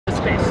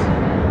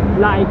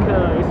like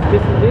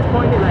this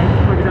point, like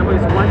for example,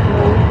 is 1-0,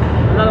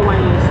 another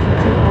one is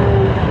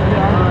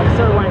 2-0,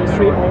 third one is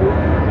 3-0.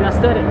 We are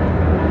studying.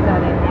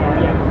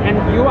 Yeah, and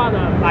you are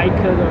the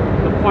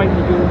point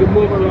you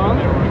move around.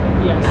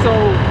 Yeah, so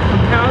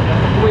compared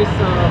with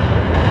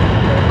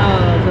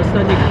the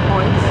static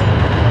points,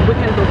 we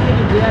can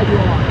locate where you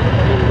are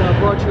in the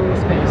virtual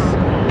space.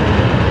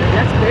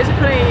 That's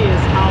basically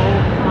is how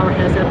our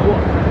headset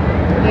works.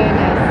 Very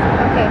nice.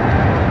 Okay,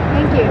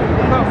 thank you.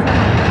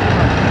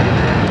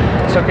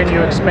 So can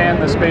you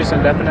expand the space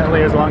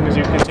indefinitely as long as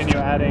you continue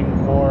adding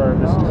more?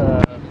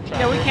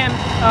 Yeah, we can.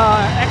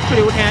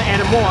 Actually, we can add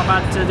more,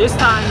 but this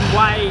time,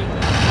 why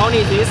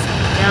only this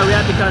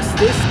area? Because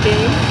this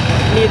game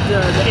needs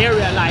the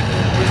area like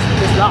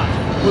this large.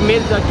 We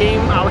made the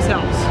game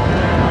ourselves.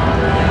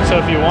 So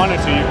if you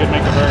wanted to, you could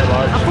make a very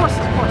large. Of course,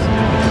 of course.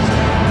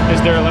 Is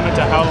there a limit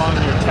to how long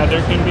your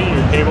tether can be,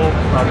 your cable,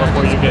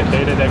 before you get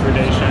data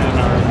degradation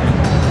or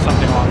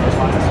something along those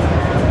lines?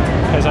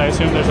 Because I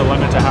assume there's a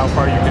limit to how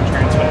far you can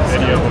transmit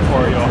video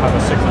before you'll have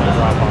a signal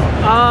drop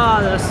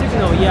off. The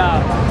signal,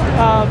 yeah.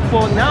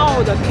 For now,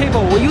 the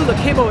cable, we use the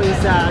cable is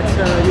that,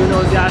 you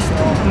know, there's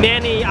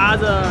many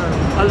other,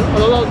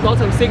 lots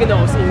of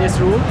signals in this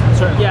room.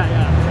 Certainly.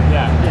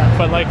 Yeah.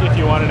 But like if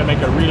you wanted to make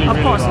a really, of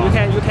course, long... you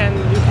can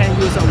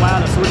use a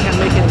wireless. We can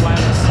make it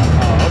wireless.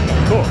 Oh, okay,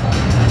 cool.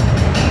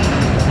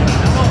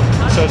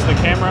 So is the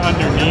camera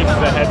underneath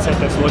the headset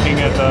that's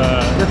looking at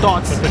the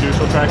dots, the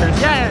fiducial trackers?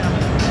 Yeah.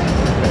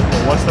 Okay,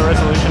 cool. What's the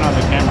resolution on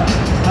the camera?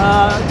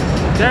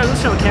 The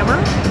resolution of the camera?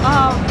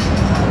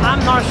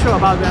 I'm not sure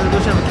about the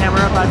resolution of the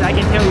camera, but I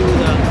can tell you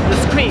the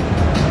screen.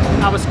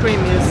 Our screen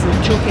is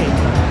 2K.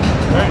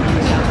 Very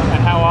nice.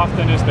 And how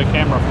often is the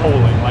camera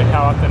polling? Like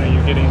how often are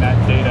you getting that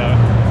data,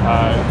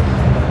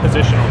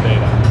 positional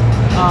data?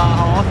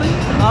 How often?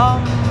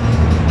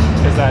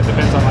 Because that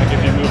depends on like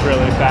if you move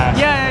really fast.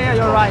 Yeah,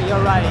 you're right.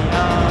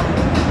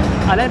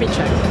 Let me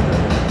check.